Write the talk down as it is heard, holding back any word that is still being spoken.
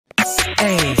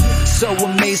Hey, so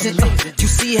amazing. You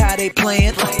see how they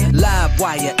playing?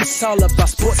 LiveWire, it's all about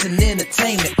sports and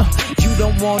entertainment. You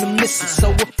don't wanna miss it,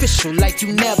 so official like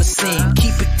you never seen.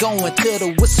 Keep it going till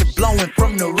the whistle blowing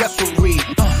from the referee.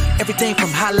 Everything from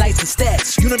highlights and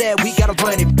stats, you know that we gotta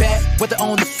run it back. Whether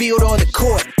on the field or the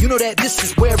court, you know that this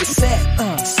is where it's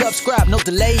at. Subscribe, no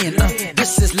delaying.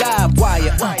 This is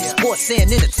LiveWire, sports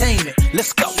and entertainment.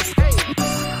 Let's go.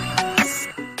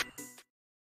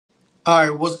 All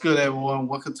right, what's good, everyone?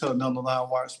 Welcome to another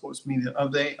LiveWire Sports Media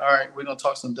update. All right, we're going to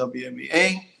talk some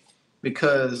WNBA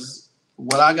because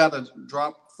what I got to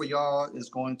drop for y'all is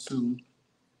going to,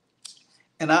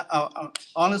 and I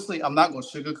honestly, I'm not going to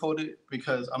sugarcoat it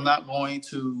because I'm not going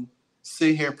to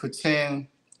sit here pretend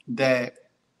that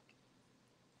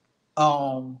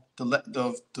the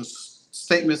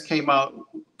statements came out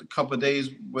a couple of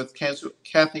days with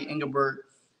Cathy Engelbert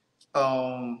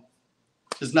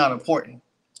is not important.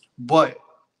 But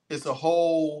it's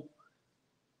the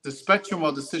spectrum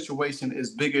of the situation is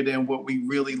bigger than what we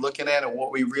really looking at and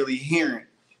what we really hearing.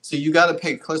 So you got to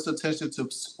pay close attention to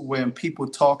when people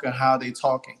talk and how they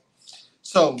talking.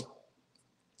 So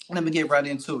let me get right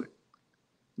into it.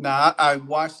 Now, I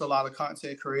watched a lot of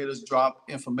content creators drop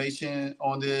information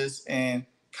on this and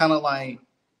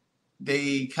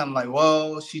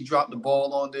well, she dropped the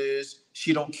ball on this.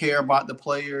 She don't care about the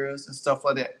players and stuff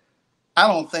like that. I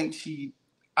don't think she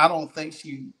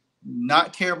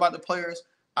not care about the players.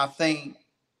 I think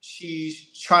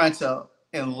she's trying to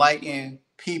enlighten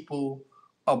people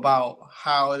about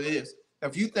how it is.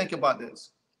 If you think about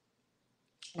this,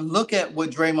 look at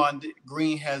what Draymond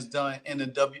Green has done in the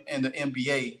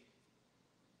NBA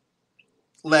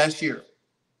last year.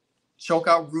 Choke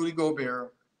out Rudy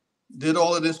Gobert, did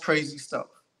all of this crazy stuff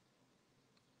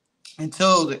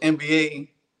until the NBA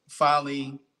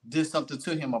finally did something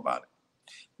to him about it.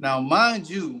 Now, mind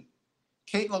you,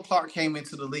 Caitlin Clark came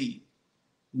into the league.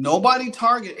 Nobody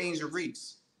targeted Angel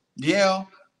Reese. Yeah,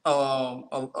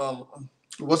 Alyssa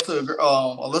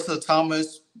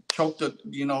Thomas choked her,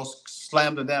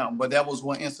 slammed her down, but that was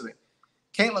one incident.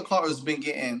 Caitlin Clark has been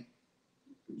getting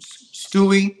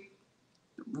Stewie.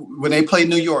 When they played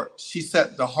New York, she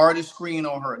set the hardest screen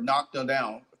on her, knocked her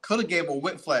down. Could have gave her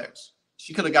whip flags.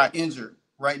 She could have got injured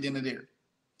right then and there.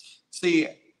 See,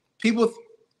 people.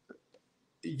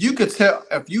 You could tell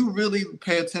if you really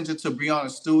pay attention to Breanna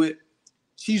Stewart,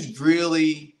 she's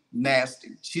really nasty.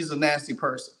 She's a nasty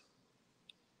person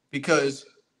because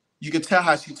you could tell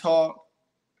how she talked.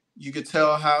 You could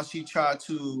tell how she tried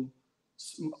to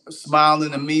smile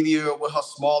in the media with her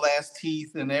small ass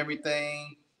teeth and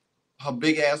everything, her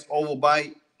big ass oval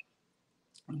bite.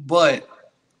 But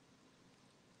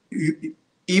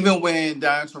even when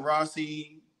Diana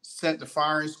Taurasi sent the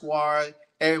firing squad,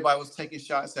 everybody was taking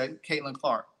shots at Caitlin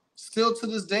Clark. Still to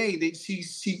this day, that she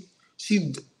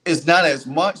is not as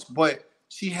much, but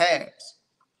she has.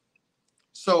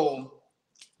 So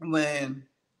when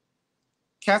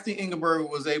Cathy Engelbert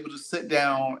was able to sit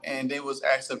down and they was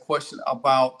asked a question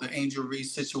about the Angel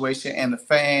Reese situation and the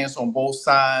fans on both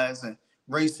sides and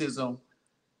racism,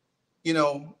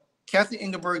 Cathy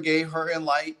Engelbert gave her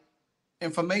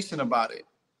information about it.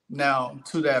 Now,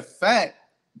 to that fact,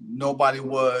 nobody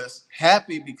was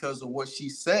happy because of what she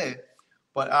said,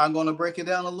 but I'm going to break it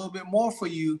down a little bit more for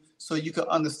you so you can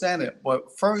understand it.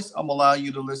 But first, I'm going to allow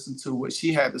you to listen to what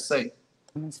she had to say.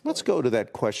 Let's go to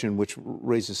that question, which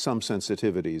raises some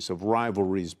sensitivities of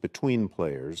rivalries between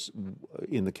players.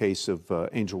 In the case of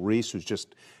Angel Reese, who's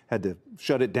just had to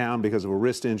shut it down because of a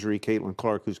wrist injury, Caitlin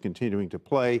Clark, who's continuing to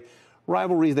play.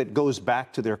 Rivalry that goes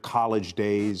back to their college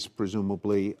days,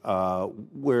 presumably,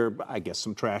 where I guess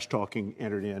some trash talking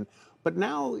entered in. But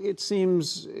now it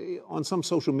seems on some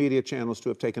social media channels to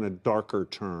have taken a darker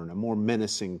turn, a more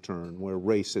menacing turn, where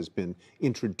race has been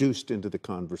introduced into the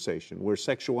conversation, where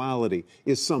sexuality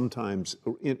is sometimes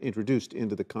introduced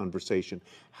into the conversation.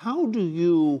 How do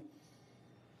you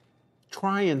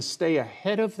try and stay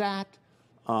ahead of that,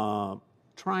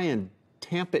 try and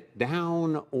tamp it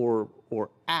down, or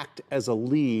act as a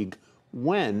league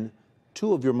when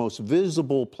two of your most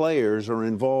visible players are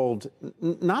involved,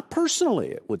 not personally,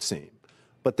 it would seem,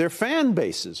 but their fan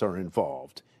bases are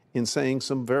involved in saying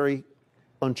some very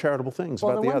uncharitable things about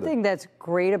the other? Well, the one thing that's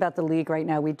great about the league right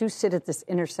now, we do sit at this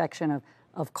intersection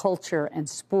of culture and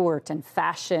sport and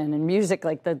fashion and music.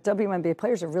 Like, the WNBA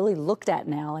players are really looked at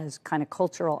now as kind of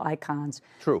cultural icons.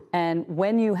 True. And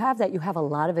when you have that, you have a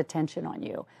lot of attention on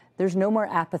you. There's no more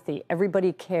apathy.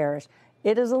 Everybody cares.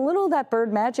 It is a little that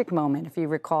Bird Magic moment, if you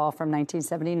recall, from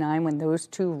 1979 when those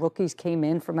two rookies came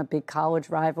in from a big college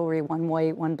rivalry, one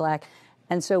white, one black,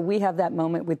 And so we have that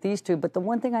moment with these two. But the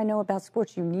one thing I know about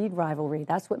sports, you need rivalry.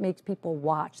 That's what makes people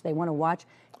watch. They want to watch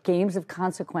games of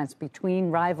consequence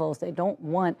between rivals. They don't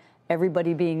want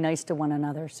everybody being nice to one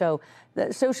another. So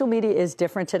the social media is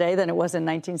different today than it was in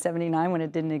 1979 when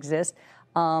it didn't exist.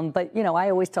 But, you know, I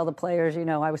always tell the players, you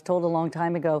know, I was told a long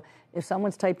time ago, if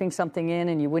someone's typing something in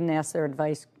and you wouldn't ask their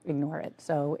advice, ignore it.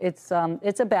 So it's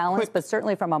a balance, but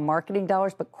certainly from a marketing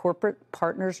dollars, but corporate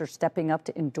partners are stepping up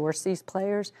to endorse these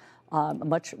players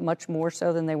much more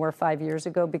so than they were 5 years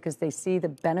ago, because they see the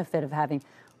benefit of having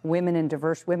women and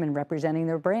diverse women representing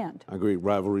their brand. I agree.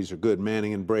 Rivalries are good.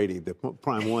 Manning and Brady, the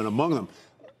prime one among them.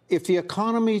 If the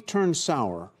economy turns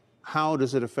sour, how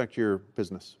does it affect your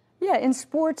business? Yeah, in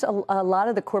sports, a lot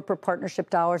of the corporate partnership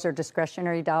dollars are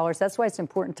discretionary dollars. That's why it's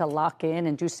important to lock in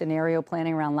and do scenario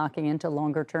planning around locking into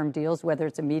longer-term deals, whether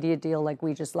it's a media deal like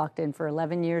we just locked in for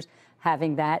 11 years.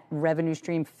 Having that revenue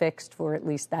stream fixed for at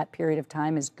least that period of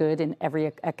time is good in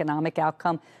every economic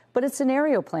outcome. But it's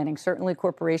scenario planning. Certainly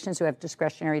corporations who have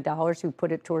discretionary dollars who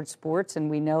put it towards sports, and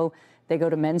we know they go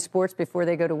to men's sports before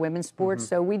they go to women's sports.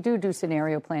 So we do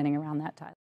scenario planning around that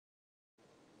time.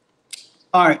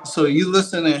 All right, so you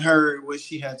listened and heard what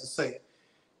she had to say.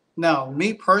 Now,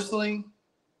 me personally,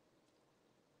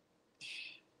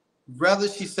 whether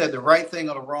she said the right thing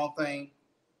or the wrong thing,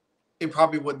 it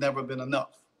probably would never have been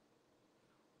enough.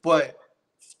 But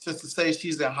just to say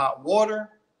she's in hot water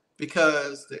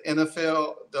because the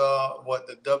NFL,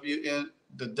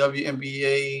 the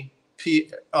WNBA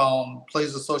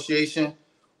Players Association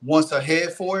wants her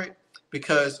head for it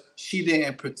because she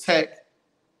didn't protect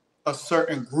a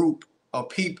certain group of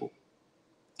people.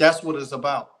 That's what it's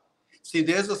about. See,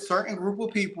 there's a certain group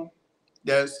of people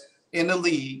that's in the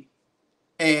league,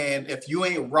 and if you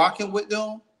ain't rocking with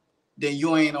them, then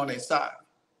you ain't on their side.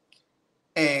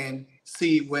 And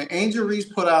see, when Angel Reese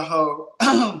put out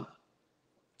her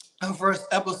her first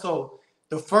episode,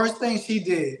 the first thing she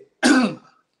did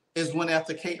is went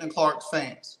after Caitlin Clark's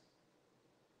fans.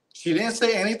 She didn't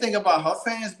say anything about her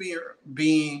fans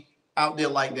being out there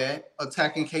like that,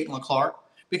 attacking Caitlin Clark,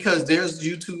 because there's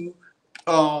YouTube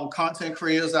content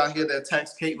creators out here that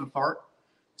attacks Caitlin Clark,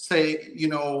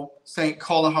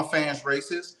 calling her fans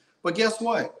racist. But guess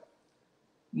what?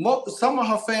 Some of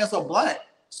her fans are black.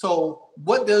 So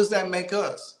what does that make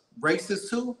us? Racist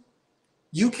too?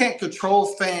 You can't control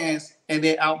fans and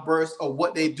their outbursts of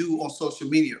what they do on social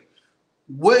media.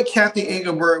 What Cathy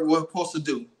Engelbert was supposed to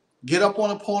do? Get up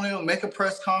on a podium, make a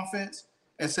press conference,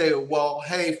 and say, well,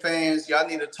 hey, fans, y'all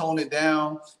need to tone it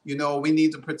down. You know, we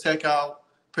need to protect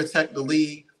the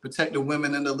league, protect the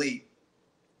women in the league.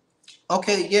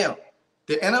 Okay, yeah.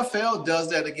 The NFL does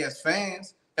that against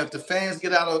fans. If the fans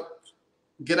get out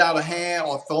of hand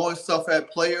or throwing stuff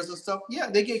at players and stuff, yeah,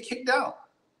 they get kicked out.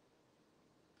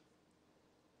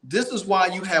 This is why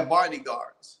you have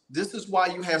bodyguards. This is why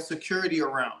you have security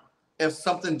around if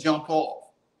something jump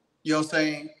off. You know what I'm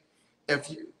saying?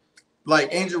 Like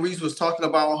Angel Reese was talking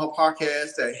about on her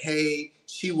podcast that, hey,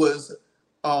 she was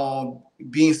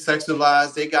being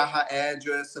sexualized. They got her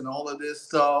address and all of this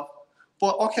stuff.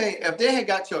 But, okay, if they had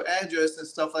got your address and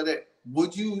stuff like that,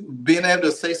 would you been able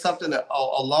to say something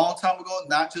a long time ago,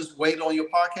 not just wait on your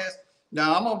podcast?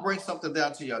 Now, I'm going to bring something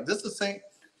down to y'all. This is the same.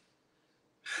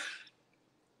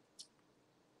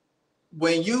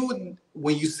 When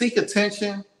you seek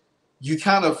attention, you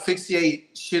kind of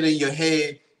fixate shit in your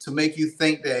head to make you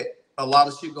think that a lot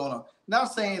of shit going on.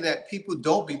 Not saying that people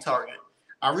don't be targeted.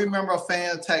 I remember a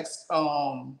fan text,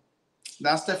 not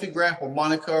Steffi Graf, but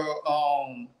Monica,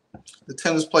 the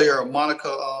tennis player,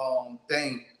 Monica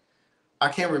thing. I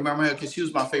can't remember her because she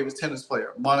was my favorite tennis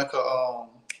player. Monica,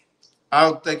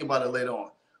 I'll think about it later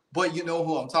on. But you know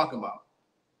who I'm talking about.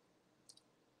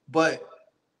 But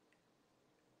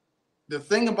the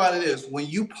thing about it is, when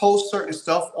you post certain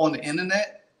stuff on the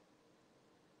internet,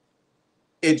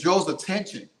 it draws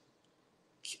attention.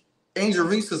 Angel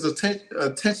Reese is an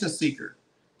attention seeker.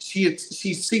 She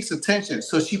seeks attention.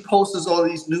 So she posts all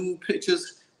these new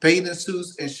pictures, bathing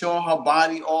suits, and showing her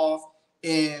body off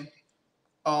in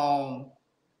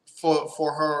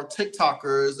for her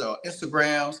TikTokers or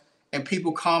Instagrams, and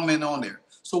people comment on there.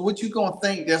 So what you gonna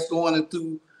think that's going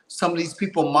through some of these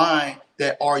people's mind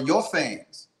that are your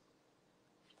fans?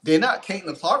 They're not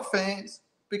Caitlin Clark fans,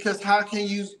 because how can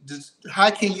you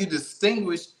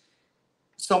distinguish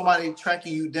somebody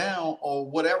tracking you down or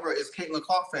whatever is Caitlin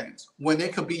Clark fans when they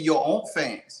could be your own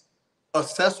fans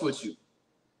obsessed with you?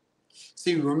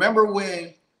 See, remember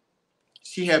when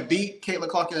she had beat Caitlin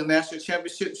Clark in the national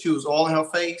championship? She was all in her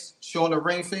face, showing the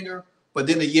ring finger. But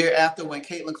then the year after, when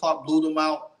Caitlin Clark blew them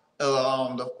out,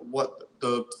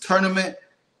 the tournament,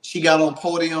 she got on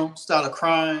podium, started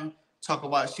crying, talk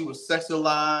about she was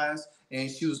sexualized and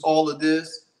she was all of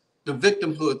this, the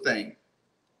victimhood thing.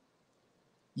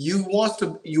 You want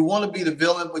to be the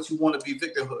villain, but you want to be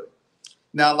victimhood.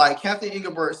 Now, like Cathy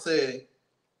Engelbert said,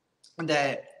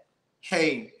 that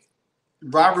hey,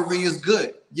 rivalry is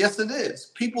good. Yes, it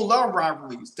is. People love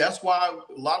rivalries. That's why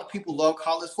a lot of people love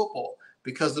college football,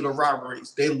 because of the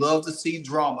rivalries. They love to see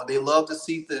drama. They love to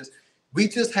see this. We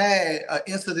just had an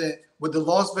incident with the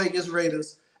Las Vegas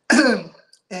Raiders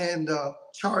and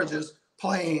Chargers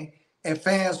playing, and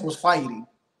fans was fighting.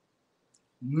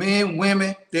 Men,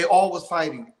 women, they all was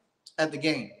fighting at the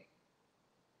game.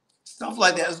 Stuff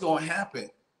like that is going to happen.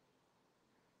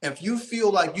 If you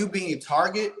feel like you being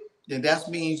targeted, then that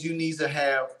means you need to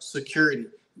have security,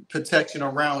 protection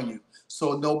around you,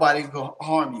 so nobody can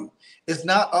harm you. It's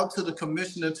not up to the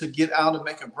commissioner to get out and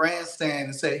make a grandstand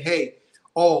and say, hey,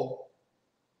 oh,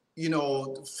 you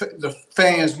know, the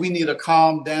fans, we need to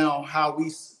calm down how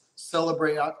we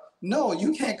celebrate. No,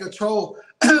 you can't control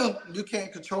you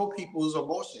can't control people's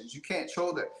emotions. You can't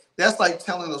control that. That's like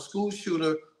telling a school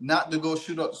shooter not to go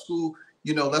shoot up the school.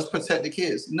 You know, let's protect the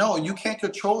kids. No, you can't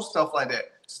control stuff like that.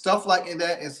 Stuff like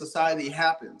that in society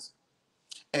happens.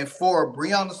 And for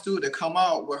Breanna Stewart to come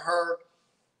out with her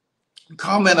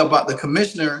comment about the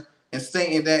commissioner and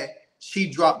stating that she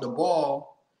dropped the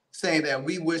ball, saying that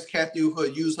we wish Cathy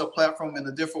would use her platform in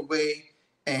a different way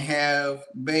and have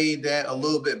made that a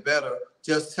little bit better,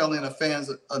 just telling the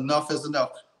fans enough is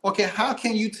enough. Okay, how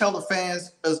can you tell the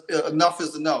fans enough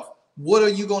is enough? What are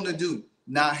you going to do?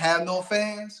 Not have no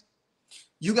fans?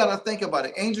 You got to think about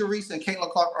it. Angel Reese and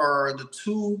Caitlin Clark are the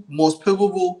two most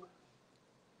pivotal,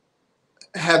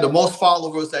 had the most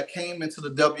followers that came into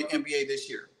the WNBA this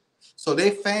year. So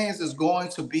their fans is going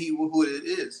to be who it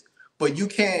is. But you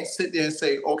can't sit there and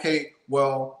say, okay,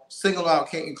 well, single out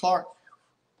Caitlin Clark.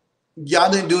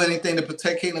 Y'all didn't do anything to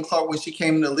protect Caitlin Clark when she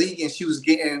came in the league and she was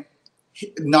getting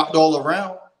knocked all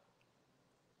around.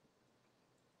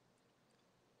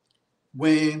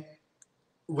 When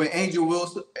Angel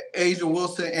Wilson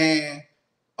and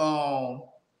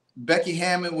Becky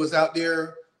Hammond was out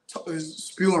there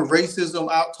spewing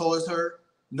racism out towards her,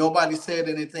 nobody said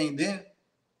anything then.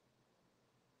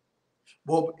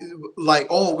 Well, like,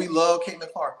 oh, we love Caitlin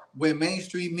Clark. When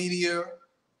mainstream media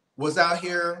was out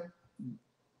here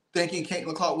thinking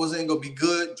Caitlin Clark wasn't going to be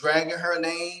good, dragging her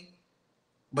name,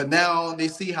 but now they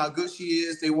see how good she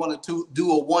is, they want to do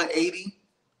a 180.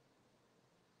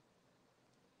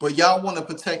 But y'all want to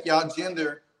protect y'all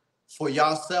gender for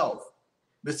yourself.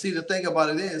 But see, the thing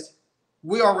about it is,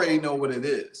 we already know what it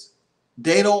is.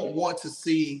 They don't want to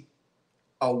see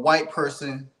a white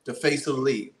person the face of the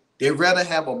league. They'd rather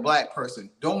have a black person.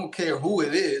 Don't care who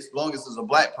it is, as long as it's a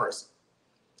black person.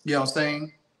 You know what I'm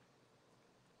saying?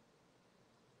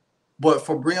 But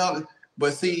for Breanna,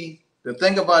 but see, the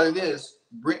thing about it is,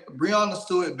 Breanna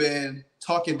Stewart been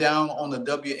talking down on the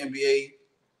WNBA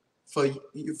for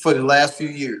the last few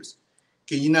years.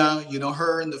 You know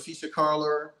her and the Fisher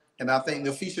Carler, and I think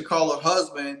the Fisher Carler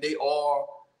husband, they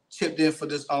all chipped in for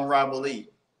this unrivaled league.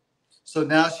 So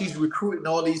now she's recruiting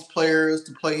all these players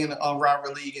to play in the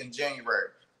unrivaled league in January.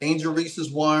 Angel Reese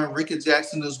is one, Rika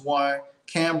Jackson is one,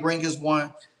 Cam Brink is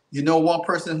one. You know one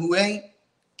person who ain't?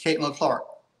 Caitlin Clark.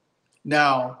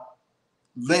 Now,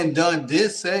 Lynn Dunn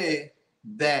did say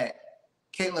that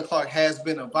Caitlin Clark has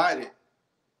been invited,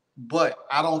 but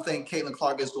I don't think Caitlin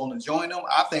Clark is going to join them.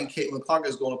 I think Caitlin Clark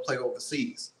is going to play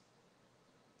overseas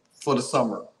for the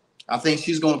summer. I think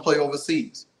she's going to play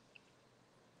overseas.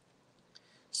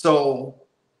 So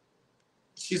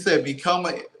she said, become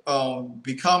a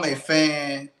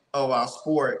fan of our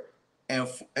sport, and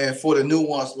for the new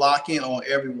ones, lock in on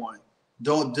everyone.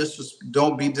 Don't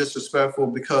be disrespectful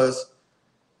because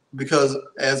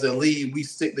as a league we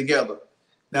stick together.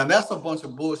 Now that's a bunch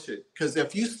of bullshit. Because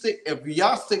if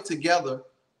y'all stick together,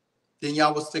 then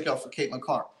y'all will stick up for Caitlin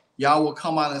Clark. Y'all will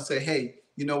come out and say, hey,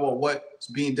 you know what's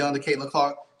being done to Caitlin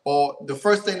Clark? Or the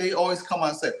first thing they always come out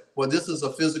and say, well, this is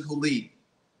a physical league.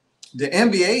 The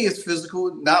NBA is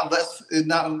physical,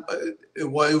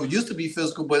 it used to be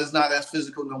physical, but it's not as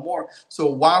physical no more. So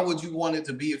why would you want it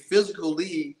to be a physical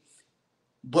league,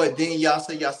 but then y'all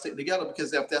say y'all stick together?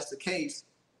 Because if that's the case,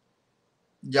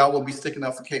 y'all will be sticking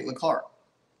up for Caitlin Clark.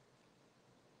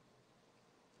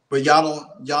 But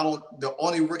y'all don't, the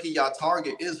only rookie y'all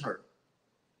target is her.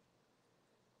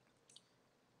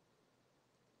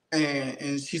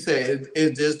 And she said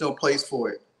there's no place for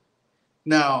it.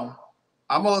 Now,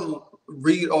 I'm gonna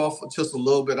read off just a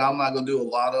little bit. I'm not gonna do a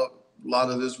lot of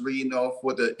this reading off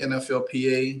what the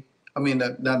NFLPA,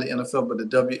 not the NFL, but the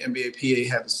WNBPA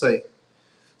had to say.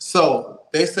 So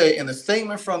they say in a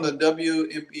statement from the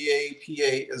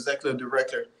WNBPA executive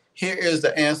director, Here is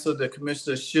the answer the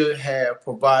commissioner should have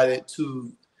provided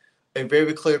to a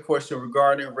very clear question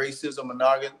regarding racism,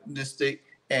 monogonistic,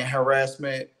 and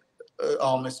harassment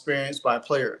experienced by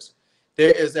players.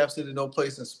 There is absolutely no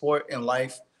place in sport and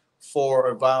life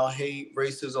for vile hate,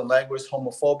 racism, language,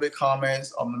 homophobic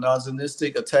comments, or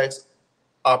misogynistic attacks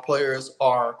our players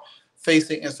are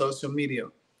facing in social media.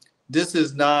 This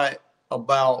is not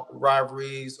about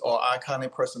rivalries or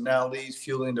iconic personalities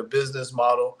fueling the business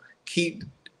model. Keep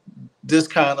this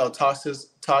kind of toxic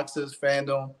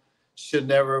fandom should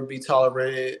never be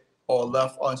tolerated or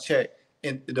left unchecked.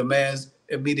 It demands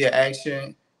immediate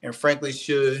action and frankly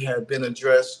should have been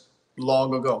addressed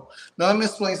long ago. Now let me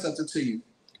explain something to you.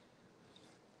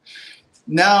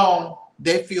 Now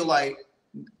they feel like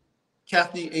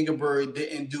Cathy Engelbert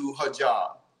didn't do her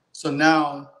job. So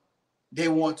now they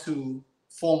want to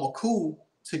form a coup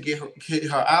to get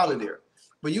her out of there.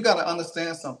 But you got to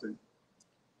understand something.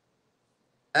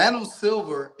 Adam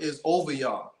Silver is over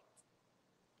y'all.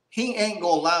 He ain't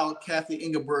going to allow Cathy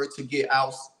Engelbert to get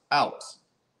out.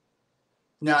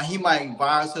 Now, he might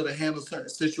advise her to handle certain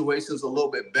situations a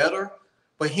little bit better,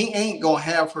 but he ain't going to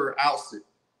have her ousted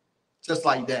just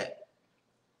like that.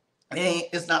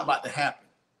 It's not about to happen.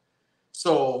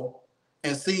 So,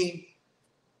 and see,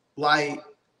 like,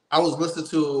 I was listening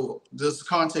to this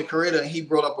content creator, and he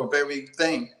brought up a very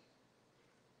thing.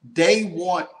 They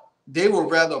would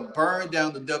rather burn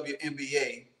down the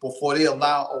WNBA before they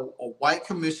allow a white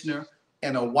commissioner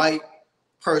and a white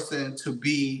person to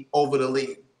be over the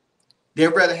league. They'd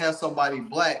rather have somebody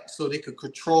black so they could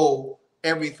control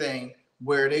everything,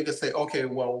 where they could say, okay,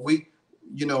 well, we'll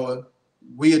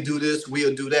do this,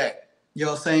 we'll do that. You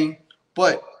know what I'm saying?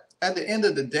 But at the end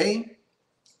of the day,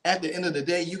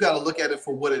 you got to look at it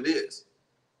for what it is.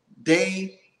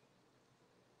 They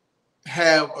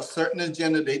have a certain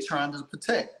agenda they're trying to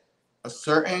protect, a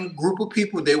certain group of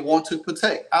people they want to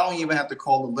protect. I don't even have to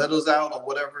call the letters out or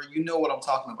whatever. You know what I'm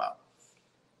talking about.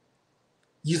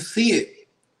 You see it.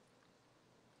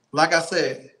 Like I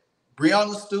said,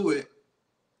 Breanna Stewart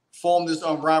formed this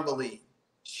rivalry.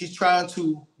 She's trying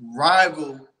to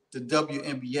rival the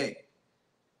WNBA.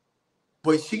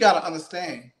 But she got to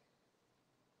understand,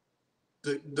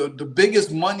 the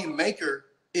biggest money maker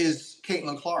is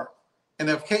Caitlin Clark. And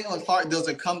if Caitlin Clark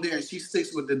doesn't come there and she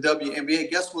sticks with the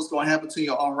WNBA, guess what's going to happen to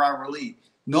your own rival league?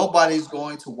 Nobody's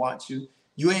going to watch you.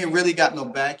 You ain't really got no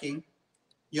backing.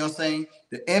 You know what I'm saying?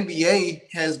 The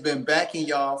NBA has been backing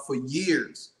y'all for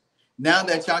years. Now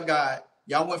that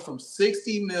y'all went from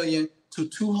 60 million to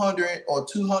 200 or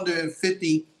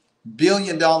 250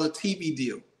 billion dollar TV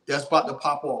deal that's about to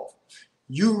pop off.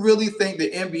 You really think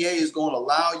the NBA is going to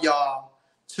allow y'all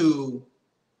to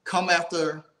come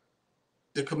after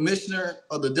the commissioner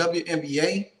of the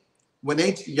WNBA when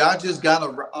y'all just got a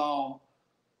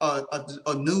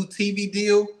new TV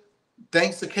deal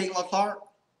thanks to Caitlin Clark?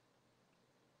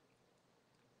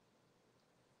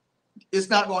 It's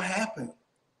not going to happen.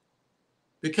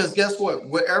 Because guess what?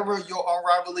 Wherever your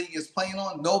rival league is playing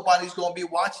on, nobody's going to be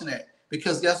watching that.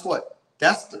 Because guess what?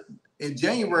 In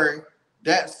January,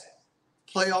 that's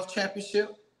playoff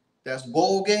championship, that's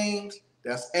bowl games,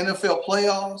 that's NFL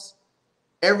playoffs,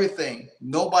 everything.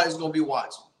 Nobody's going to be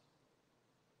watching.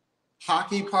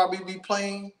 Hockey probably be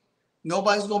playing.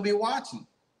 Nobody's going to be watching.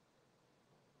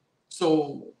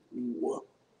 So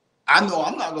I know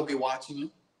I'm not going to be watching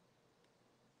you.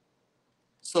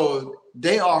 So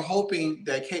they are hoping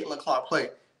that Caitlin Clark play.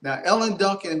 Now, Ellen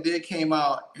Duncan came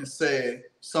out and said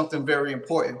something very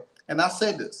important. And I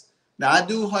said this. Now, I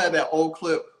do have that old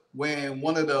clip when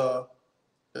one of the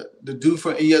dude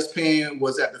from ESPN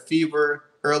was at the Fever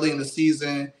early in the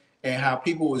season and how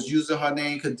people was using her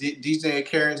name because DJ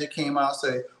Carrington came out and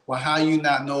said, well, how you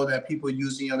not know that people are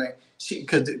using your name?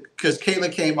 Because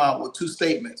Caitlin came out with two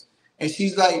statements. And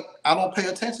she's like, I don't pay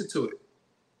attention to it.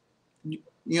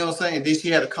 You know what I'm saying? Then she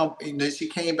had a company. Then she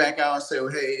came back out and said,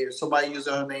 well, hey, if somebody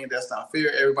using her name, that's not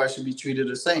fair. Everybody should be treated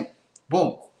the same.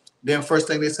 Boom. Then first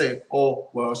thing they say, oh,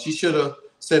 well, she should have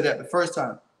said that the first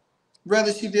time.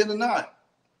 Whether she did or not.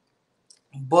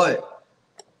 But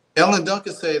Ellen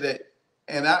Duncan said that,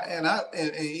 and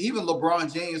even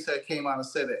LeBron James came out and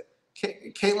said that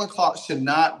Caitlin Clark should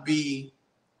not be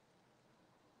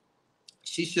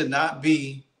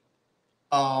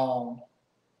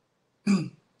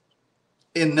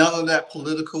in none of that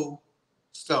political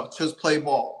stuff. Just play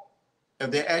ball.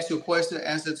 If they ask you a question,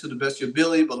 answer to the best of your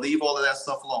ability, but leave all of that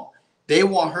stuff alone. They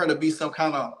want her to be some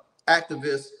kind of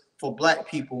activist for black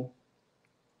people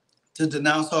to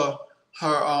denounce her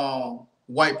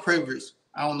white privilege.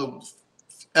 I don't know what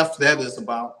F that is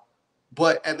about.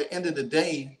 But at the end of the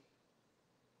day,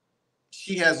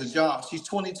 she has a job. She's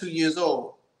 22 years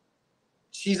old.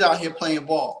 She's out here playing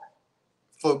ball.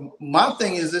 For my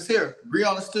thing is this here.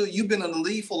 Breanna Stewart, you've been in the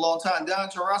league for a long time.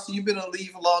 Duncan, you've been in the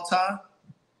league for a long time.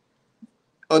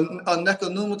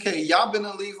 Wnba, y'all been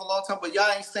in the league for a long time, but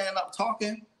y'all ain't standing up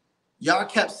talking. Y'all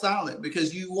kept silent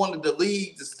because you wanted the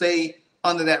league to stay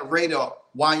under that radar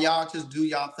while y'all just do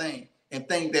y'all thing and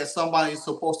think that somebody's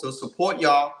supposed to support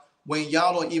y'all when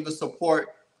y'all don't even support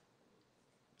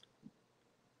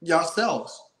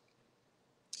yourselves.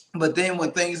 But then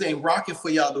when things ain't rocking for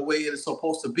y'all the way it's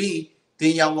supposed to be,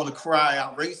 then y'all want to cry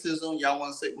out racism. Y'all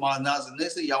want to say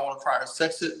misogynistic. Y'all want to cry out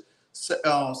sexism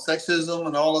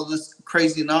and all of this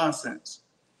crazy nonsense.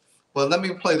 But let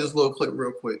me play this little clip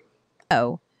real quick.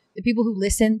 Oh, the people who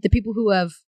listen, the people who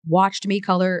have watched me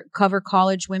cover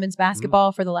college women's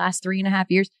basketball for the last 3.5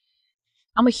 years.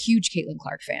 I'm a huge Caitlin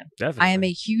Clark fan. Definitely. I am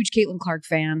a huge Caitlin Clark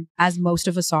fan, as most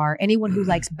of us are. Anyone who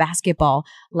likes basketball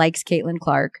likes Caitlin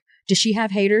Clark. Does she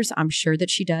have haters? I'm sure that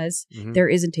she does. There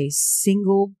isn't a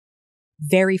single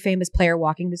very famous player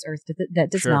walking this earth that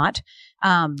does not.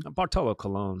 Bartolo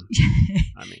Colon.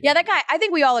 I mean, yeah, that guy, I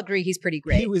think we all agree he's pretty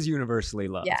great. He was universally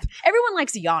loved. Yeah. Everyone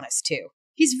likes Giannis too.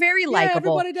 He's very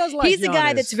likable. Everybody does like He's the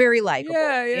guy Giannis. that's very likable.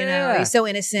 Yeah. You know, he's so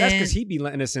innocent. That's because he'd be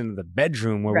letting us into the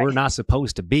bedroom where we're not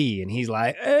supposed to be. And he's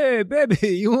like, hey,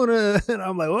 baby, you want to... And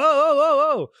I'm like,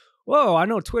 whoa. I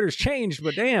know Twitter's changed,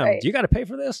 but damn, do you got to pay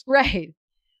for this? Right.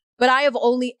 But I have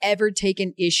only ever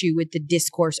taken issue with the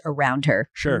discourse around her.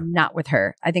 Sure. Not with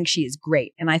her. I think she is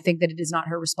great. And I think that it is not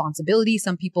her responsibility.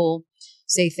 Some people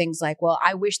say things like, well,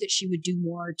 I wish that she would do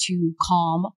more to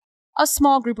calm a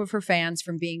small group of her fans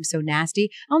from being so nasty.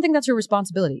 I don't think that's her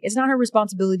responsibility. It's not her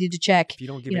responsibility to check. If you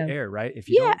don't give it air, right? If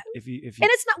you don't, if you, and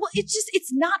it's not, well,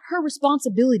 it's not her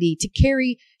responsibility to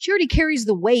carry. She already carries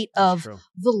the weight of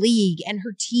the league and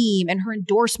her team and her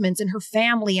endorsements and her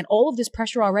family and all of this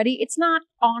pressure already. It's not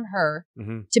on her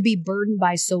to be burdened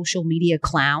by social media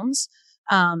clowns.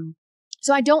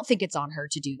 So I don't think it's on her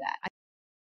to do that.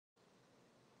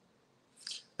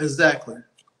 Exactly.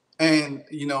 And,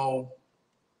 you know,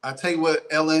 I tell you what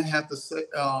Ellen had to say,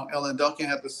 Ellen Duncan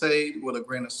had to say with a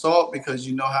grain of salt, because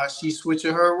you know how she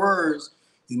switches her words.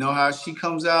 You know how she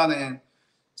comes out and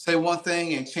say one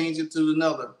thing and change it to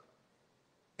another.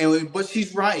 But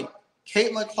she's right.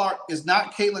 Caitlin Clark is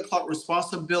not Caitlin Clark's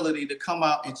responsibility to come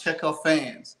out and check her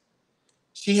fans.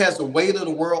 She has the weight of the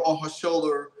world on her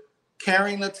shoulder,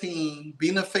 carrying the team,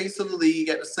 being the face of the league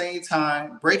at the same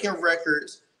time, breaking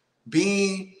records,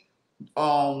 being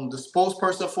the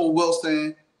spokesperson for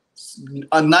Wilson,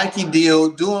 a Nike deal,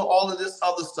 doing all of this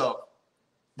other stuff.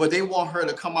 But they want her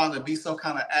to come out and be some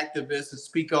kind of activist and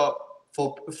speak up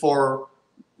for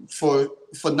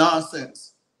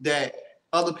nonsense that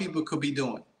other people could be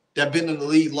doing that have been in the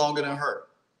league longer than her.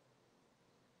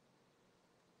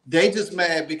 They just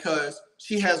mad because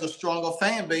she has a stronger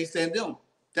fan base than them.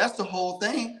 That's the whole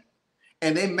thing.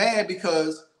 And they mad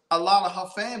because a lot of her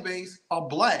fan base are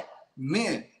black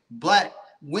men, black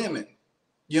women.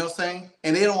 You know what I'm saying?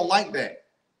 And they don't like that.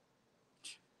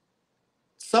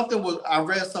 I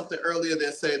read something earlier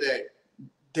that said that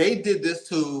they did this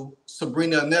to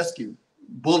Sabrina Ionescu,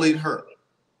 bullied her.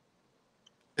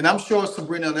 And I'm sure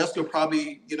Sabrina Ionescu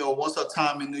probably, you know, once her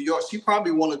time in New York, she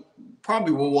probably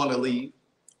will want to leave.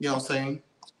 You know what I'm saying?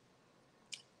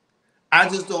 I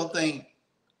just don't think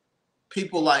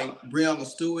people like Breanna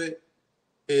Stewart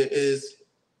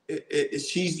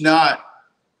she's not,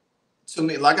 to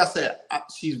me, like I said, I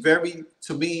think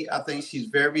she's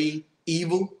very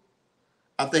evil.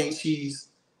 I think she's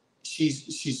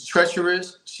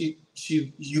treacherous.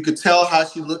 You could tell how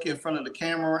she look in front of the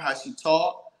camera, how she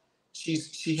talk.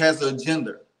 She has an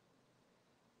agenda.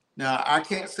 Now, I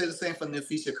can't say the same for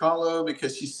Nafisha Carlo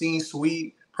because she seems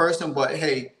sweet person, but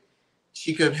hey,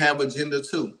 she could have agenda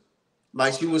too.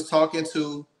 Like she was talking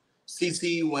to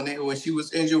CC when she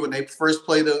was injured, when they first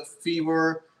played the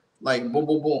Fever, like boom,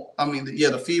 boom, boom. I mean,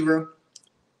 the Fever.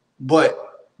 But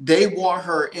they want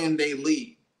her in their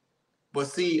league. But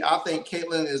see, I think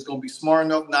Caitlin is going to be smart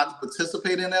enough not to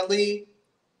participate in that league.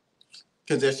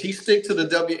 Because if she stick to the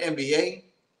WNBA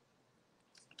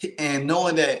and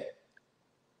knowing that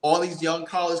all these young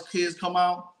college kids come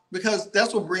out, because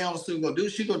that's what Breanna Stewart going to do.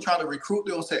 She's going to try to recruit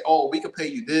them and say, oh, we can pay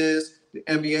you this, the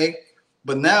NBA.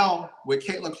 But now with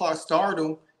Caitlin Clark's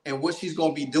stardom and what she's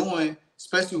going to be doing,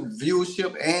 especially with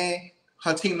viewership and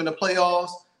her team in the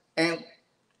playoffs and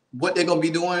what they're going to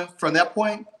be doing from that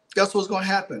point, guess what's going to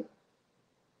happen?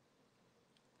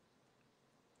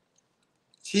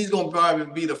 She's going to probably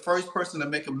be the first person to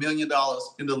make $1 million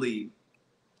in the league,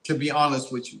 to be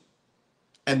honest with you.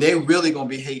 And they really going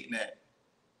to be hating that.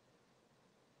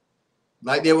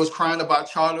 Like they was crying about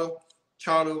charter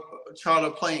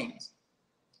planes.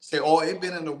 say, oh, it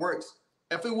been in the works.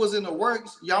 If it was in the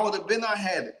works, y'all would have been not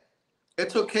had it. It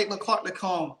took Caitlin Clark to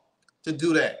come to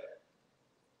do that.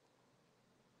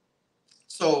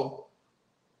 So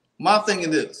my thing is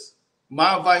this.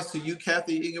 My advice to you,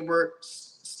 Cathy Engelbert,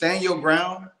 stand your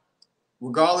ground.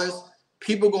 Regardless,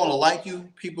 people are going to like you.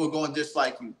 People are going to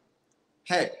dislike you.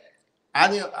 Heck, I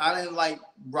didn't like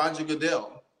Roger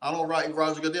Goodell. I don't like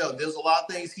Roger Goodell. There's a lot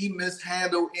of things he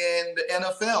mishandled in the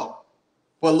NFL.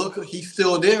 But look, he's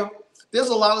still there. There's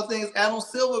a lot of things Adam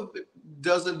Silver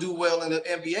doesn't do well in the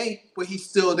NBA, but he's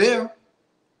still there.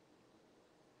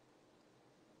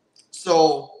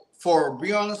 So for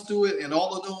Breanna Stewart and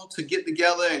all of them to get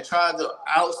together and try to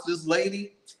oust this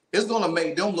lady, it's going to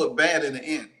make them look bad in the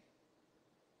end.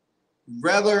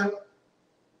 Rather,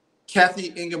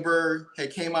 Cathy Engelbert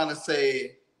had came out and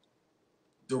said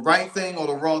the right thing or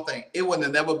the wrong thing, it would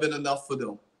have never been enough for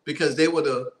them because they would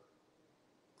have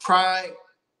cried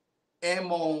and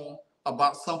moaned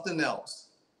about something else.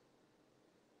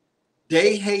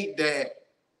 They hate that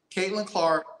Caitlin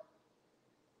Clark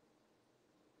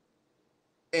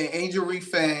and Angel Reese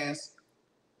fans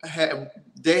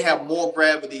have more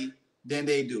gravity than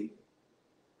they do.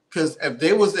 Because if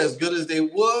they was as good as they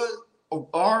would or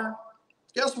are,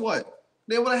 guess what?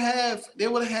 They would have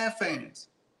fans.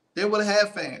 They would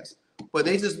have fans. But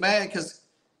they just mad because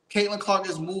Caitlin Clark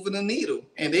is moving the needle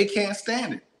and they can't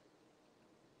stand it.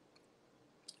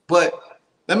 But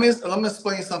let me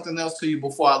explain something else to you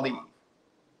before I leave.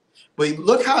 But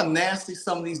look how nasty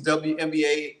some of these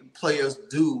WNBA players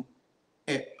do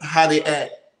and how they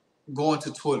act going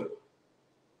to Twitter.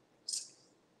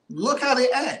 Look how they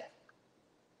act.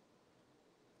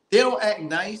 They don't act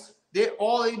nice.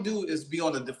 All they do is be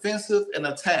on the defensive and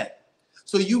attack.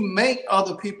 So you make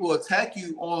other people attack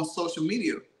you on social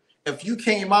media. If you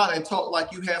came out and talked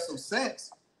like you had some sense,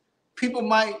 people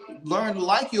might learn to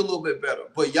like you a little bit better.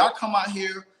 But y'all come out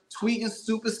here tweeting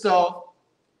stupid stuff,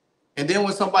 and then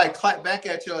when somebody clap back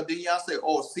at y'all, then y'all say,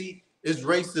 oh, see, it's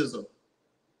racism.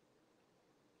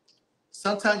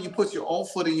 Sometimes you put your own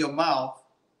foot in your mouth.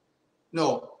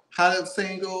 No, how that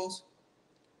saying goes?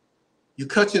 You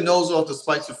cut your nose off to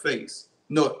spite your face.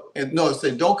 It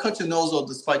said don't cut your nose off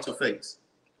to spite your face.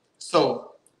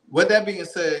 So with that being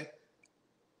said,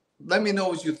 let me know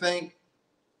what you think.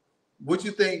 What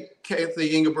you think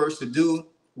Cathy Engelbert should do?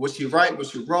 Was she right? Was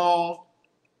she wrong?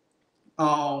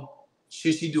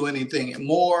 Should she do anything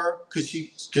more? Could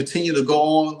she continue to go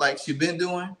on like she's been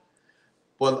doing?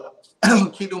 But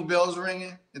keep them bells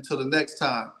ringing until the next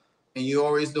time. And you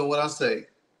always know what I say.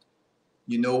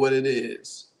 You know what it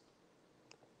is.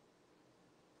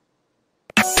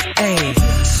 Hey,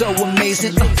 so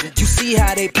amazing. You see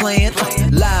how they playing?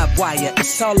 LiveWire,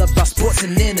 it's all about sports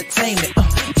and entertainment.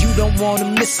 You don't want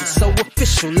to miss it, so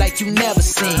official like you never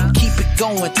seen. Keep it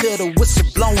going till the whistle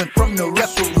blowing from the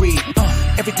referee.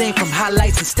 Everything from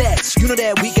highlights and stats. You know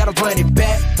that we gotta run it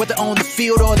back, whether on the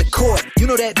field or the court. You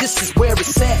know that this is where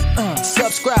it's at.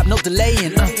 Subscribe, no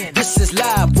delaying. This is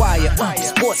LiveWire,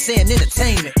 sports and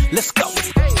entertainment. Let's go.